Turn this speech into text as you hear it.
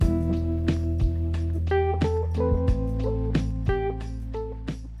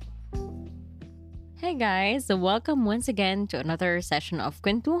Hi guys, so welcome once again to another session of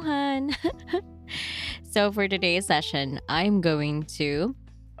Kwentuhan. So for today's session, I'm going to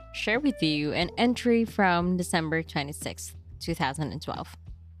share with you an entry from December 26th, 2012.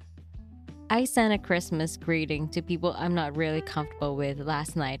 I sent a Christmas greeting to people I'm not really comfortable with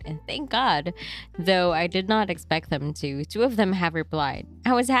last night, and thank God, though I did not expect them to, two of them have replied.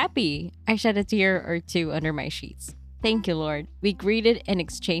 I was happy. I shed a tear or two under my sheets. Thank you, Lord. We greeted and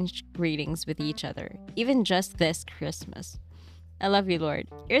exchanged greetings with each other, even just this Christmas. I love you, Lord.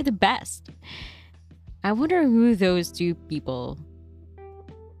 You're the best. I wonder who those two people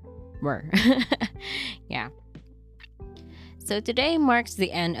were. Yeah. So today marks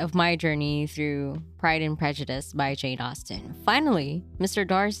the end of my journey through Pride and Prejudice by Jane Austen. Finally, Mr.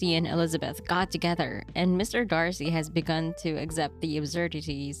 Darcy and Elizabeth got together, and Mr. Darcy has begun to accept the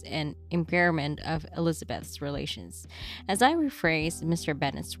absurdities and impairment of Elizabeth's relations. As I rephrase Mr.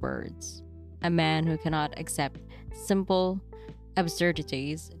 Bennet's words, a man who cannot accept simple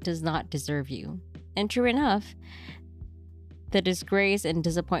absurdities does not deserve you. And true enough, the disgrace and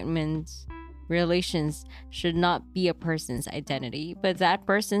disappointment relations should not be a person's identity, but that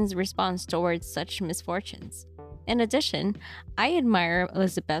person's response towards such misfortunes. In addition, I admire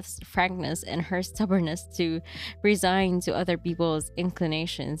Elizabeth's frankness and her stubbornness to resign to other people's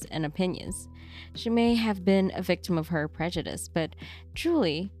inclinations and opinions. She may have been a victim of her prejudice, but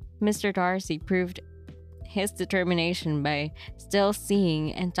truly, Mr. Darcy proved his determination by still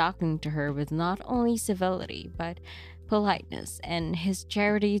seeing and talking to her with not only civility, but politeness, and his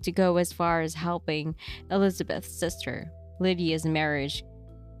charity to go as far as helping Elizabeth's sister, Lydia's marriage,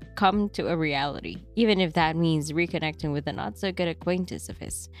 come to a reality, even if that means reconnecting with a not so good acquaintance of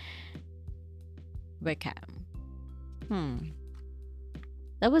his, Wickham.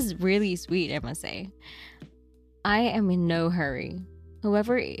 That was really sweet, I must say. I am in no hurry.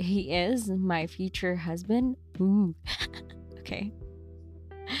 Whoever he is, my future husband, okay,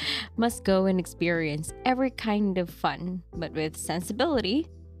 must go and experience every kind of fun, but with sensibility.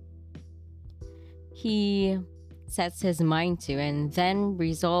 He sets his mind to and then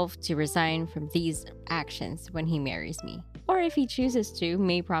resolved to resign from these actions when he marries me. Or if he chooses to,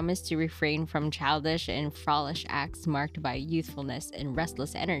 may promise to refrain from childish and frolish acts marked by youthfulness and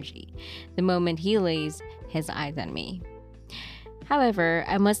restless energy the moment he lays his eyes on me. However,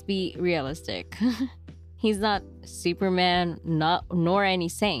 I must be realistic. He's not Superman, nor any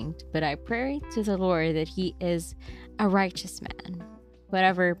saint, but I pray to the Lord that he is a righteous man,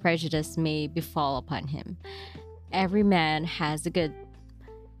 whatever prejudice may befall upon him. Every man has the good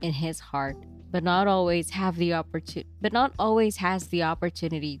in his heart, but not always has the opportunity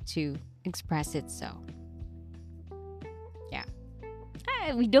to express it so. Yeah.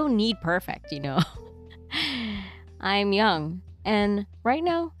 We don't need perfect, I'm young, and right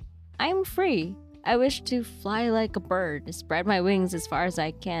now, I'm free. I wish to fly like a bird, spread my wings as far as I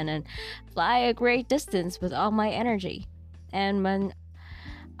can, and fly a great distance with all my energy. And when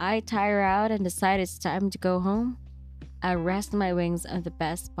I tire out and decide it's time to go home, I rest my wings on the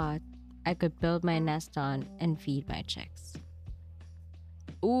best spot I could build my nest on and feed my chicks.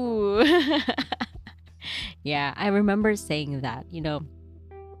 Ooh. Yeah, I remember saying that,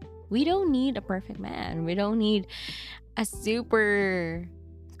 we don't need a perfect man. We don't need a super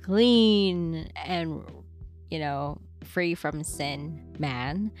clean and free from sin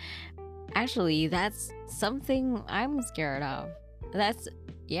man. Actually, that's something I'm scared of. That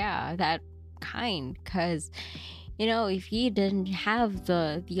kind, because if he didn't have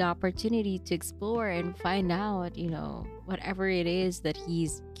the opportunity to explore and find out whatever it is that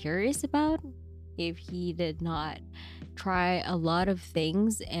he's curious about, if he did not try a lot of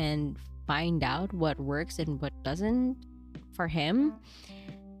things and find out what works and what doesn't for him,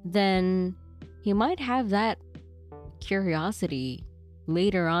 then he might have that curiosity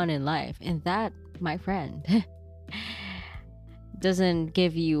later on in life. And that, my friend, doesn't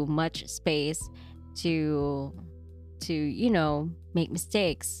give you much space to make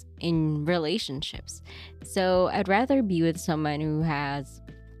mistakes in relationships. So I'd rather be with someone who has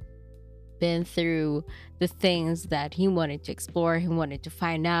been through the things that he wanted to explore. He wanted to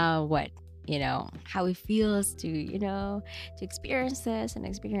find out what how he feels to experience this and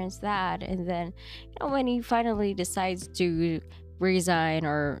experience that. And then when he finally decides to resign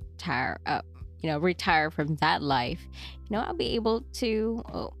or retire from that life, I'll be able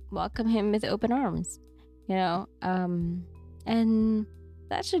to welcome him with open arms. And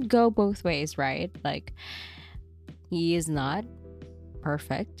that should go both ways, right? Like, he is not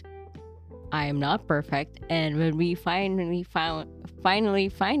perfect, I am not perfect, and when we finally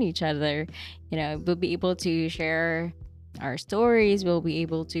find each other, we'll be able to share our stories. We'll be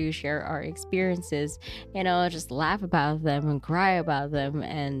able to share our experiences, just laugh about them and cry about them,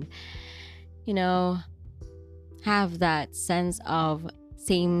 and, you know, have that sense of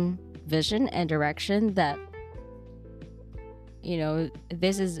same vision and direction that,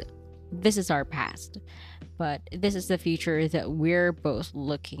 this is our past, but this is the future that we're both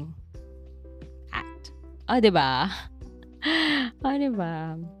looking at. Oh, diba? Oh,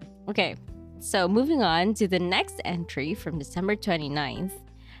 diba? Okay, so moving on to the next entry from December 29th.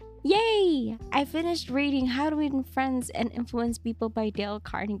 Yay! I finished reading How to Win Friends and Influence People by Dale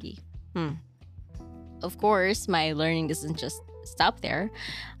Carnegie. Of course, my learning doesn't just stop there.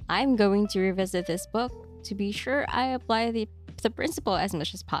 I'm going to revisit this book to be sure I apply the principle as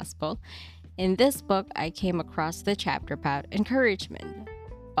much as possible. In this book, I came across the chapter about encouragement.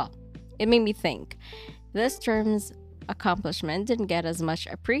 Well, it made me think. This term's accomplishment didn't get as much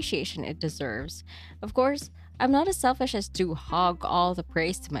appreciation it deserves. Of course, I'm not as selfish as to hog all the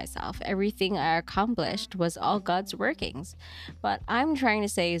praise to myself. Everything I accomplished was all God's workings. What I'm trying to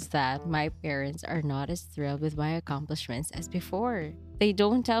say is that my parents are not as thrilled with my accomplishments as before. They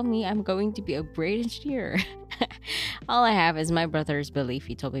don't tell me I'm going to be a great engineer. All I have is my brother's belief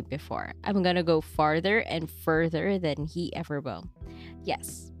he told me before. I'm gonna go farther and further than he ever will.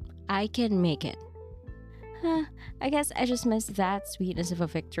 Yes, I can make it. I guess I just missed that sweetness of a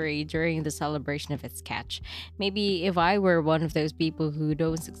victory during the celebration of its catch. Maybe if I were one of those people who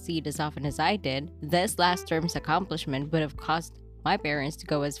don't succeed as often as I did, this last term's accomplishment would have caused my parents to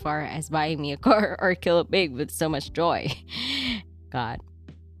go as far as buying me a car or kill a pig with so much joy. God.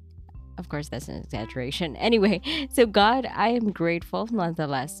 Of course, that's an exaggeration. Anyway, so God, I am grateful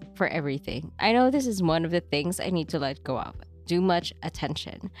nonetheless for everything. I know this is one of the things I need to let go of. Too much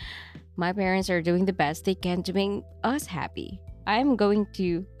attention. My parents are doing the best they can to make us happy. I'm going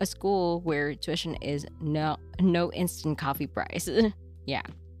to a school where tuition is no instant coffee price. Yeah.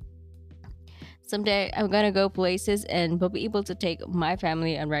 Someday I'm gonna go places and will be able to take my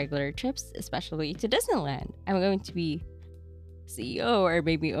family on regular trips, especially to Disneyland. I'm going to be CEO or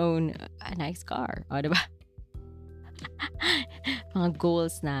maybe own a nice car. O, diba? Mga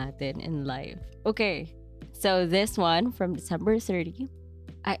goals natin in life. Okay, so this one from December 30.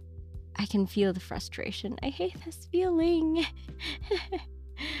 I can feel the frustration. I hate this feeling.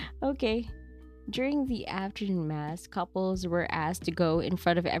 Okay. During the afternoon mass, couples were asked to go in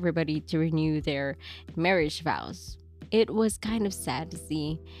front of everybody to renew their marriage vows. It was kind of sad to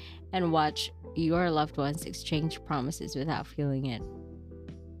see and watch your loved ones exchange promises without feeling it.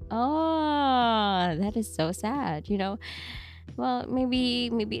 Oh, that is so sad, Well, maybe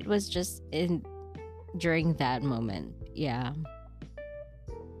it was just in during that moment. Yeah.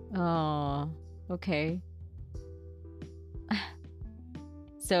 Oh, okay.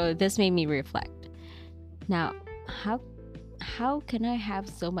 So this made me reflect. Now, how can I have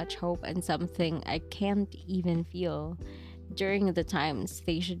so much hope in something I can't even feel during the times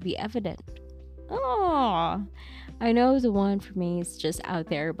they should be evident? Oh, I know the one for me is just out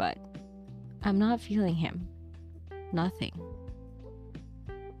there, but I'm not feeling him. Nothing.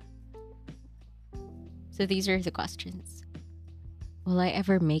 So these are the questions. Will I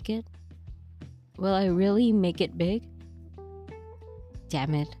ever make it? Will I really make it big?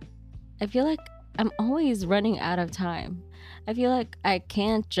 Damn it. I feel like I'm always running out of time. I feel like I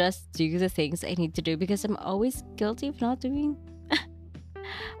can't just do the things I need to do because I'm always guilty of not doing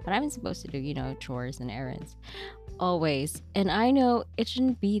what I'm supposed to do, chores and errands. Always. And I know it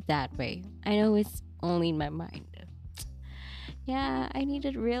shouldn't be that way. I know it's only in my mind. Yeah, I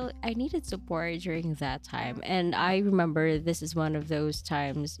needed support during that time. And I remember this is one of those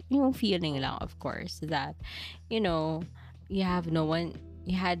times, feeling lang, of course, that, you have no one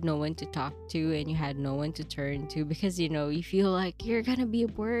you had no one to talk to and you had no one to turn to because you feel like you're gonna be a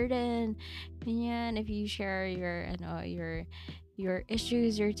burden. And yeah, and if you share your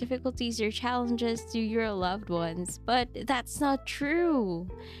issues, your difficulties, your challenges to your loved ones, but that's not true.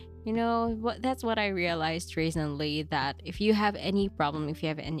 That's what I realized recently, that if you have any problem, if you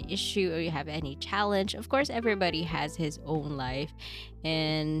have any issue or you have any challenge, of course everybody has his own life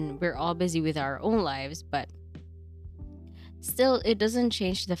and we're all busy with our own lives, but still it doesn't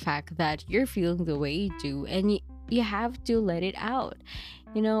change the fact that you're feeling the way you do, and you have to let it out.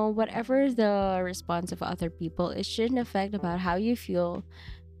 Whatever the response of other people, it shouldn't affect about how you feel,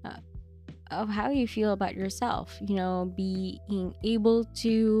 of how you feel about yourself. Being able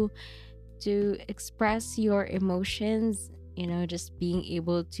to express your emotions, just being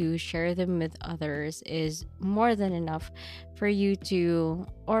able to share them with others is more than enough for you to,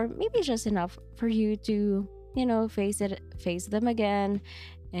 or maybe just enough for you to, face them again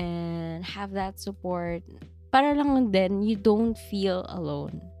and have that support. para lang din you don't feel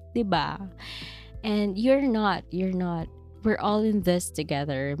alone, 'di ba? And you're not. We're all in this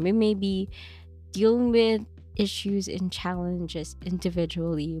together. We may be dealing with issues and challenges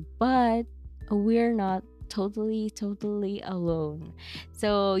individually, but we're not totally alone.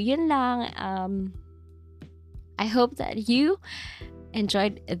 So, yun lang. I hope that you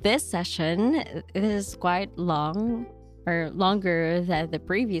enjoyed this session. It is quite long or longer than the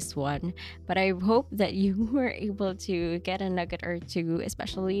previous one, but I hope that you were able to get a nugget or two,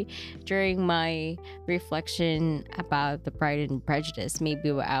 especially during my reflection about the Pride and Prejudice.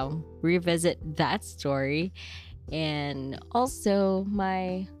 Maybe I'll revisit that story and also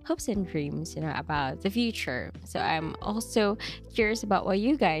my hopes and dreams, about the future. So I'm also curious about what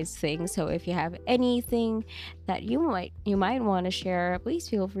you guys think. So if you have anything that you might want to share, please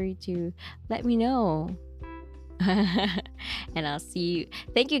feel free to let me know. And I'll see you.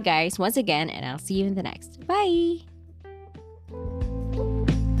 Thank you guys once again, and I'll see you in the next. Bye.